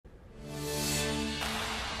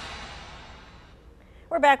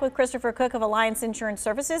We're back with Christopher Cook of Alliance Insurance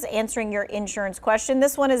Services answering your insurance question.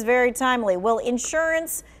 This one is very timely. Will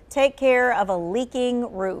insurance take care of a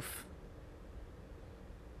leaking roof?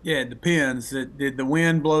 Yeah, it depends. Did the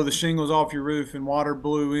wind blow the shingles off your roof and water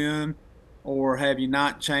blew in? Or have you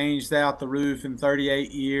not changed out the roof in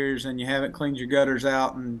 38 years and you haven't cleaned your gutters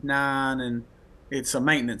out in 9 and it's a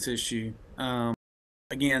maintenance issue?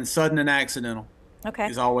 Again, sudden and accidental Okay.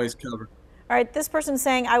 is always covered. All right, this person's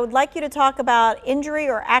saying, I would like you to talk about injury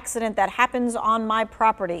or accident that happens on my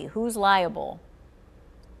property. Who's liable?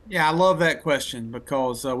 Yeah, I love that question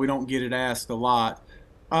because we don't get it asked a lot.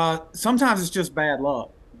 Sometimes it's just bad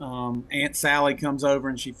luck. Aunt Sally comes over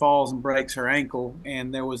and she falls and breaks her ankle,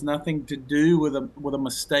 and there was nothing to do with a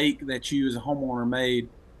mistake that you as a homeowner made.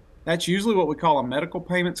 That's usually what we call a medical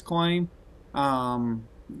payments claim. Um,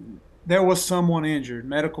 there was someone injured.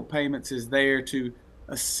 Medical payments is there to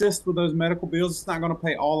assist with those medical bills. It's not going to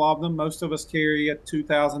pay all of them. Most of us carry a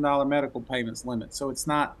 $2,000 medical payments limit, so it's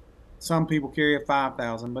not. Some people carry a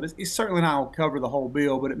 5,000, but it's certainly not going to cover the whole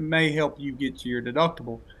bill. But it may help you get to your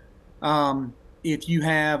deductible. If you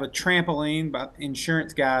have a trampoline, but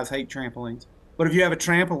insurance guys hate trampolines. But if you have a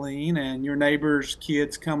trampoline and your neighbor's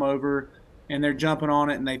kids come over and they're jumping on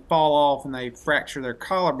it and they fall off and they fracture their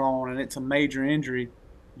collarbone and it's a major injury,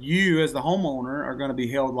 you as the homeowner are going to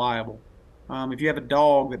be held liable. If you have a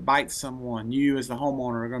dog that bites someone, you as the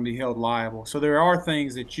homeowner are going to be held liable. So there are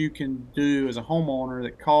things that you can do as a homeowner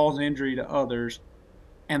that cause injury to others,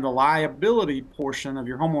 and the liability portion of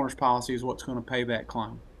your homeowner's policy is what's going to pay that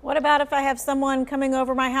claim. What about if I have someone coming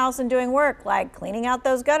over my house and doing work, like cleaning out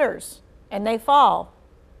those gutters, and they fall?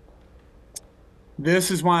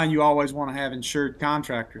 This is why you always want to have insured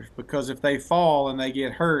contractors, because if they fall and they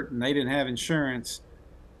get hurt and they didn't have insurance,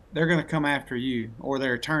 they're going to come after you, or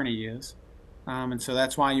their attorney is. And so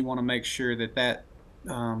that's why you want to make sure that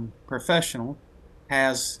professional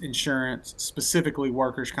has insurance, specifically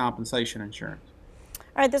workers' compensation insurance.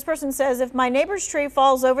 All right, this person says, if my neighbor's tree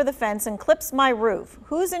falls over the fence and clips my roof,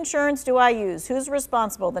 whose insurance do I use? Who's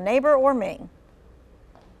responsible, the neighbor or me?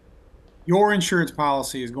 Your insurance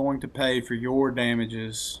policy is going to pay for your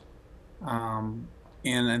damages in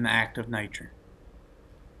an act of nature.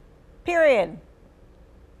 Period.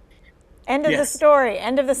 End of the story.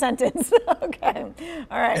 End of the sentence. Okay.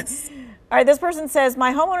 All right. Yes. All right. This person says,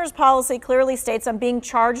 my homeowner's policy clearly states I'm being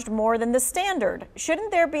charged more than the standard.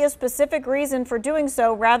 Shouldn't there be a specific reason for doing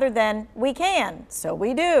so rather than we can, so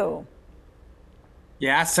we do?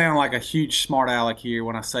 Yeah, I sound like a huge smart aleck here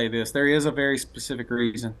when I say this. There is a very specific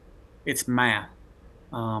reason. It's math.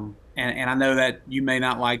 And I know that you may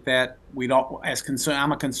not like that. We don't,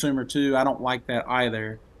 I'm a consumer too. I don't like that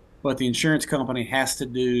either. But the insurance company has to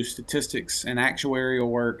do statistics and actuarial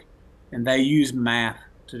work, and they use math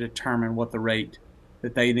to determine what the rate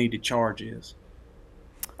that they need to charge is.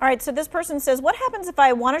 All right, so this person says, what happens if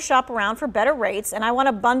I want to shop around for better rates and I want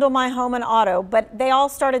to bundle my home and auto, but they all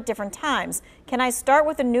start at different times? Can I start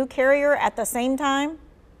with a new carrier at the same time?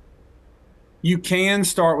 You can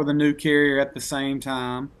start with a new carrier at the same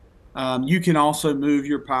time. You can also move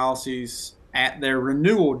your policies at their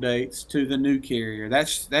renewal dates to the new carrier.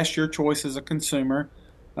 That's your choice as a consumer.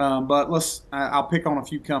 But I'll pick on a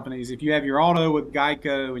few companies. If you have your auto with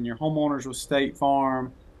Geico and your homeowners with State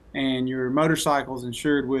Farm and your motorcycle's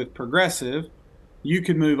insured with Progressive, you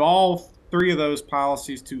can move all three of those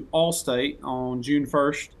policies to Allstate on June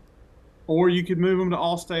 1st, or you could move them to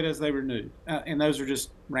Allstate as they renew. And those are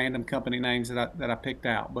just random company names that I picked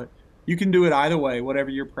out. But you can do it either way, whatever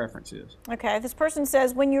your preference is. Okay, this person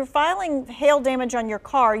says, when you're filing hail damage on your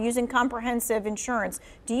car using comprehensive insurance,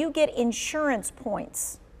 do you get insurance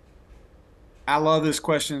points? I love this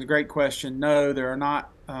question. It's a great question. No, there are not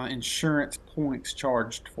insurance points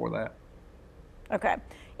charged for that. Okay.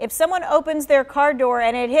 If someone opens their car door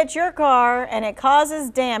and it hits your car and it causes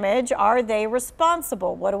damage, are they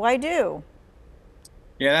responsible? What do I do?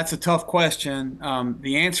 Yeah, that's a tough question.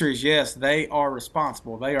 The answer is yes, they are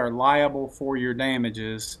responsible. They are liable for your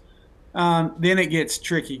damages. Then it gets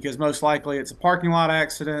tricky because most likely it's a parking lot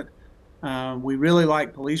accident. We really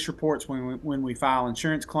like police reports when we file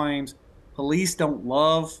insurance claims. Police don't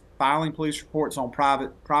love filing police reports on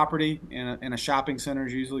private property, and a shopping center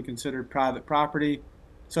is usually considered private property.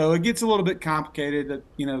 So it gets a little bit complicated. That,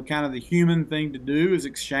 kind of the human thing to do is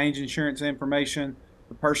exchange insurance information.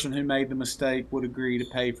 The person who made the mistake would agree to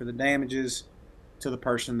pay for the damages to the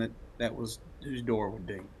person whose door would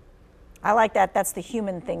ding. I like that. That's the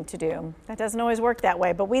human thing to do. That doesn't always work that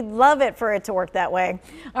way, but we'd love it for it to work that way.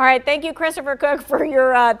 All right. Thank you, Christopher Cook, for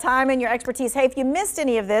your time and your expertise. Hey, if you missed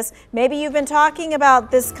any of this, maybe you've been talking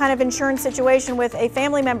about this kind of insurance situation with a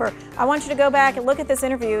family member, I want you to go back and look at this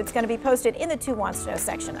interview. It's going to be posted in the 2 Wants to Know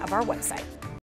section of our website.